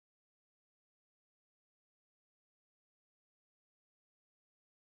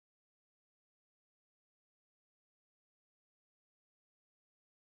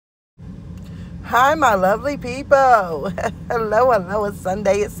Hi, my lovely people. Hello, hello. It's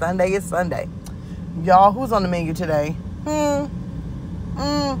Sunday. It's Sunday. It's Sunday. Y'all, who's on the menu today?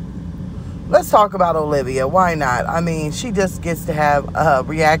 Let's talk about Olivia. Why not? I mean, she just gets to have a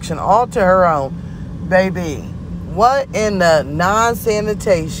reaction all to her own. Baby, what in the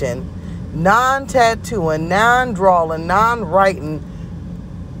non-sanitation, non-tattooing, non-drawing, non-writing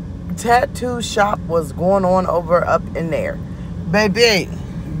tattoo shop was going on over up in there? Baby.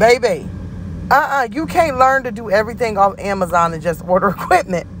 You can't learn to do everything off Amazon and just order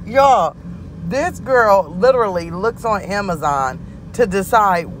equipment. Y'all, this girl literally looks on Amazon to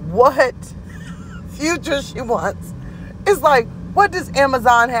decide what future she wants. It's like, what does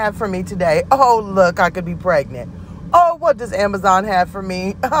Amazon have for me today? Oh, look, I could be pregnant. Oh, what does Amazon have for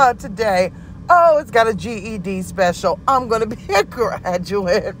me today? Oh, it's got a GED special. I'm going to be a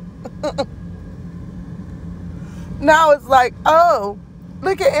graduate. Now it's like, oh,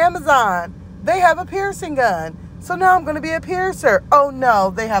 look at Amazon. They have a piercing gun. So now I'm going to be a piercer. Oh, no,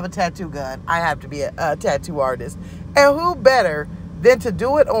 they have a tattoo gun. I have to be a tattoo artist. And who better than to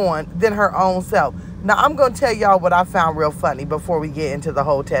do it on than her own self? Now, I'm going to tell y'all what I found real funny before we get into the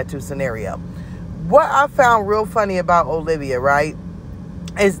whole tattoo scenario. What I found real funny about Olivia, right,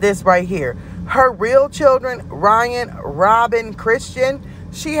 is this right here. Her real children, Ryan, Robin, Christian,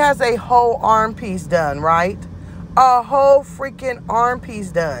 she has a whole arm piece done, right? A whole freaking arm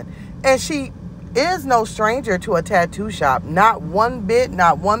piece done. And she is no stranger to a tattoo shop. Not one bit,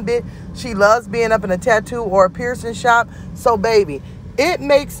 not one bit. She loves being up in a tattoo or a piercing shop. So, baby, it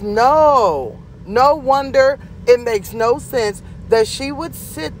makes no wonder, it makes no sense that she would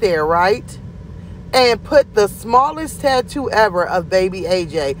sit there, right, and put the smallest tattoo ever of baby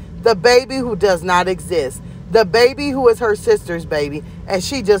AJ, the baby who does not exist, the baby who is her sister's baby, and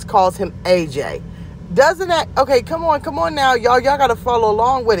she just calls him AJ. Doesn't that, okay, come on now, y'all got to follow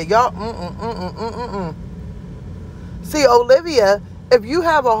along with it, y'all. See, Olivia, if you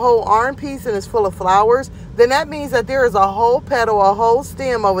have a whole arm piece and it's full of flowers, then that means that there is a whole petal, a whole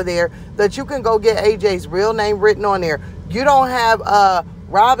stem over there that you can go get AJ's real name written on there. You don't have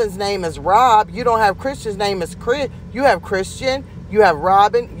Robin's name as Rob. You don't have Christian's name as Chris. You have Christian, you have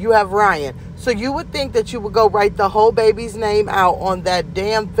Robin, you have Ryan. So you would think that you would go write the whole baby's name out on that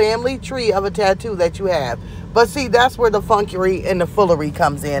damn family tree of a tattoo that you have. But see, that's where the funkery and the foolery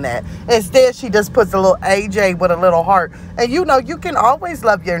comes in at. Instead, she just puts a little AJ with a little heart. And you know, you can always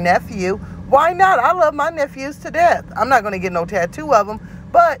love your nephew. Why not? I love my nephews to death. I'm not going to get no tattoo of them.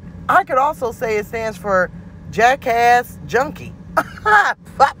 But I could also say it stands for Jackass Junkie.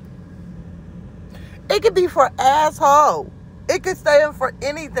 It could be for asshole. It could stand for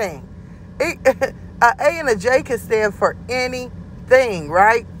anything. A and a J could stand for anything,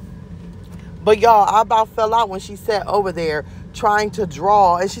 right? But y'all, I about fell out when she sat over there trying to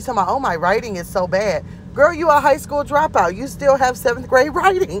draw. And she's talking about, oh, my writing is so bad. Girl, you a high school dropout. You still have 7th grade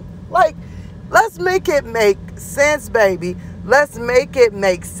writing. Like, let's make it make sense, baby. Let's make it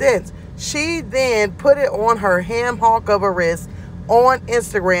make sense. She then put it on her ham hock of a wrist on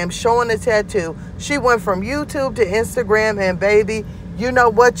Instagram, showing the tattoo. She went from YouTube to Instagram, and baby, you know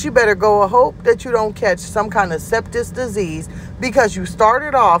what? You better go hope that you don't catch some kind of septic disease, because you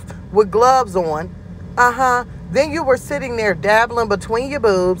started off with gloves on. Then you were sitting there dabbling between your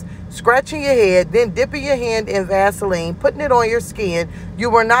boobs, scratching your head, then dipping your hand in Vaseline, putting it on your skin. You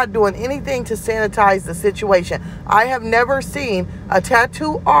were not doing anything to sanitize the situation. I have never seen a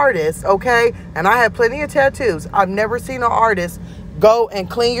tattoo artist, okay? And I have plenty of tattoos. I've never seen an artist go and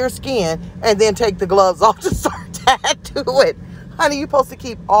clean your skin and then take the gloves off to start tattooing. Honey, you're supposed to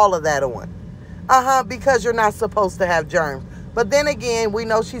keep all of that on. Because you're not supposed to have germs. But then again, we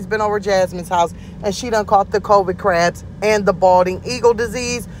know she's been over Jasmine's house and she done caught the COVID crabs and the balding eagle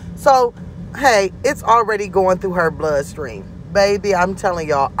disease. So, hey, it's already going through her bloodstream. Baby, I'm telling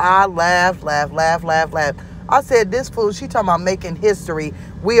y'all, I laughed. I said, this fool, she talking about making history.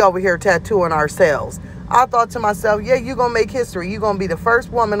 We over here tattooing ourselves. I thought to myself, yeah, you're going to make history. You're going to be the first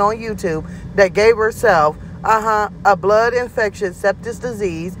woman on YouTube that gave herself a blood infection, septic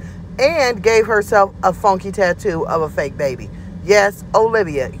disease, and gave herself a funky tattoo of a fake baby. Yes,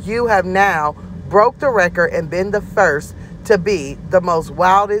 Olivia, you have now broke the record and been the first to be the most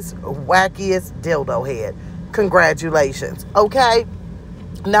wildest, wackiest dildo head. Congratulations. Okay?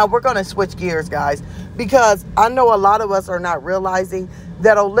 Now we're going to switch gears, guys, because I know a lot of us are not realizing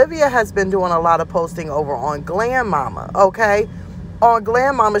that Olivia has been doing a lot of posting over on Glam Mama, okay? On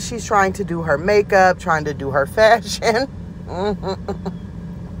Glam Mama, she's trying to do her makeup, trying to do her fashion.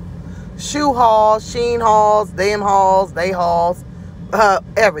 Shoe hauls, sheen hauls, them hauls, they hauls,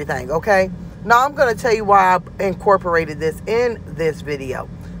 everything, okay? Now, I'm going to tell you why I incorporated this in this video.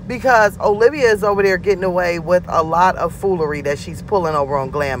 because Olivia is over there getting away with a lot of foolery that she's pulling over on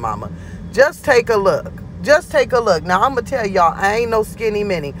Glam Mama. Just take a look. Just take a look. Now, I'm going to tell y'all, I ain't no skinny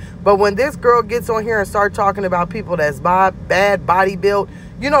mini. But when this girl gets on here and start talking about people that's bad body built,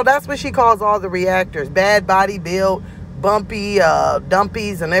 you know, that's what she calls all the reactors. Bad body built, bumpy,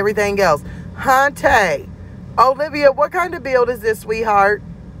 dumpies, and everything else. Hunty, Olivia, what kind of build is this, sweetheart?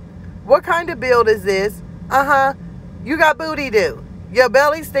 What kind of build is this? You got booty do. Your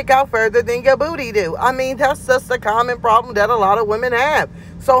belly stick out further than your booty do. I mean, that's just a common problem that a lot of women have.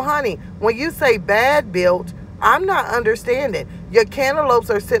 So, honey, when you say bad built, I'm not understanding. Your cantaloupes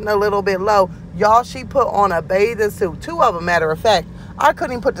are sitting a little bit low. Y'all, she put on a bathing suit. 2 of them, matter of fact. I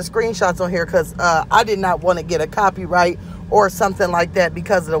couldn't even put the screenshots on here because I did not want to get a copyright or something like that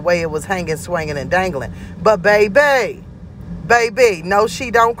because of the way it was hanging, swinging, and dangling. But, baby, no,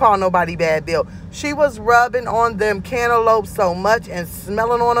 she don't call nobody bad built. She was rubbing on them cantaloupes so much and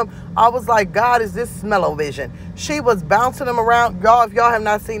smelling on them. I was like, God, is this smell-o-vision? She was bouncing them around. Y'all, if y'all have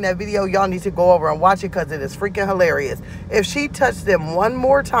not seen that video, y'all need to go over and watch it because it is freaking hilarious. If she touched them one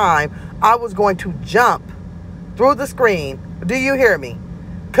more time, I was going to jump through the screen. Do you hear me?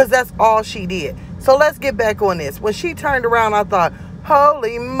 Because that's all she did. So let's get back on this. When she turned around, I thought,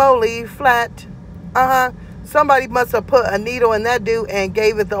 holy moly, flat. Somebody must have put a needle in that dude and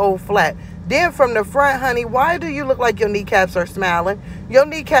gave it the old flat. Then from the front, honey, why do you look like your kneecaps are smiling? Your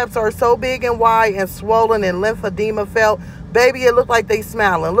kneecaps are so big and wide and swollen and lymphedema felt. Baby, it looked like they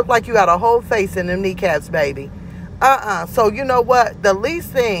smiling. Look like you got a whole face in them kneecaps, baby. So you know what? The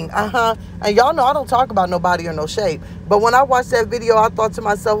least thing, and y'all know I don't talk about nobody or no shape. But when I watched that video, I thought to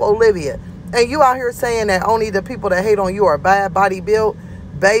myself, Olivia, and you out here saying that only the people that hate on you are bad body built,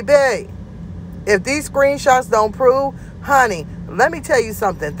 baby. If these screenshots don't prove, honey, let me tell you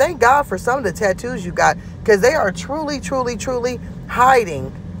something. Thank God for some of the tattoos you got, because they are truly, truly, truly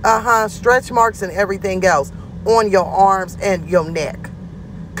hiding, stretch marks and everything else on your arms and your neck.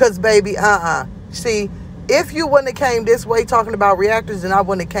 Because, baby, see, if you wouldn't have came this way talking about reactors, then I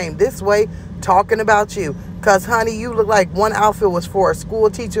wouldn't have came this way talking about you. Because, honey, you look like one outfit was for a school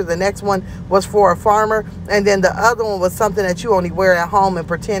teacher, the next one was for a farmer, and then the other one was something that you only wear at home and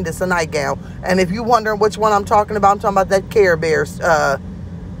pretend it's a nightgown. And if you're wondering which one I'm talking about that Care Bears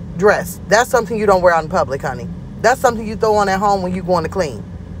dress. That's something you don't wear out in public, honey. That's something you throw on at home when you going to clean.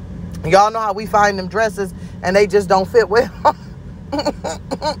 Y'all know how we find them dresses and they just don't fit well.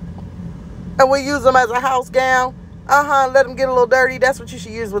 And we use them as a house gown. Let them get a little dirty. That's what you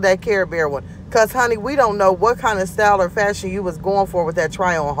should use with that Care Bear one. Because, honey, we don't know what kind of style or fashion you was going for with that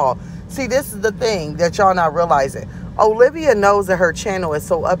try-on haul. See, this is the thing that y'all not realizing. Olivia knows that her channel is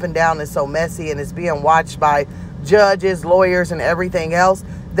so up and down and so messy and is being watched by judges, lawyers, and everything else,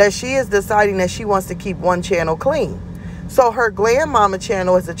 that she is deciding that she wants to keep one channel clean. So her Glam Mama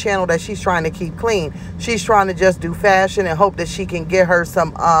channel is a channel that she's trying to keep clean. She's trying to just do fashion and hope that she can get her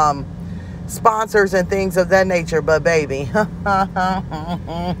some sponsors and things of that nature. But baby,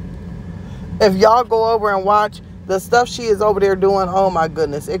 if y'all go over and watch the stuff she is over there doing, oh my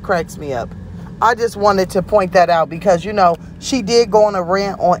goodness, it cracks me up. I just wanted to point that out because, you know, she did go on a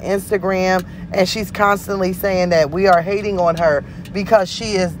rant on Instagram and she's constantly saying that we are hating on her because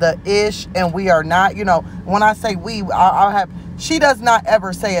she is the ish and we are not. You know, when I say we, she does not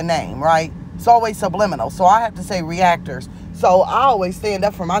ever say a name, right? It's always subliminal. So I have to say reactors. So I always stand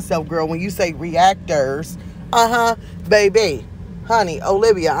up for myself, girl, when you say reactors. Baby, honey,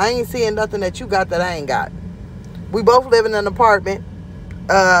 Olivia, I ain't seeing nothing that you got that I ain't got. We both live in an apartment.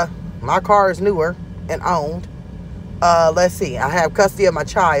 My car is newer and owned. Let's see. I have custody of my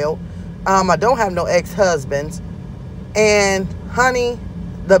child. I don't have no ex-husbands. And, honey,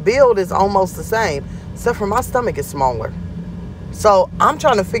 the build is almost the same. Except for my stomach is smaller. So, I'm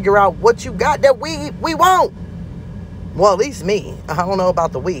trying to figure out what you got that we won't. Well, at least me. I don't know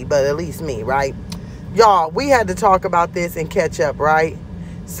about the we, but at least me, right? Y'all, we had to talk about this and catch up, right?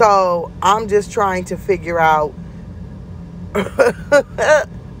 So, I'm just trying to figure out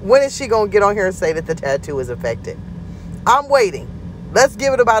when is she going to get on here and say that the tattoo is affected? I'm waiting. Let's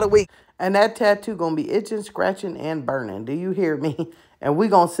give it about a week. And that tattoo going to be itching, scratching, and burning. Do you hear me? And we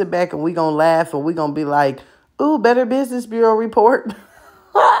going to sit back and we going to laugh and we going to be like, ooh, Better Business Bureau report.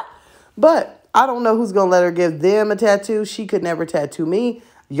 But I don't know who's going to let her give them a tattoo. She could never tattoo me.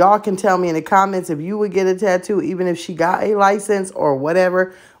 Y'all can tell me in the comments if you would get a tattoo, even if she got a license or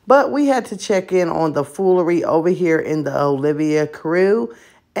whatever. But we had to check in on the foolery over here in the Olivia crew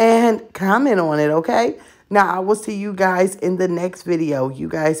and comment on it, okay? Now, I will see you guys in the next video. You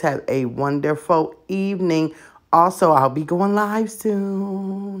guys have a wonderful evening. Also, I'll be going live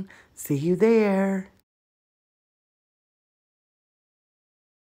soon. See you there.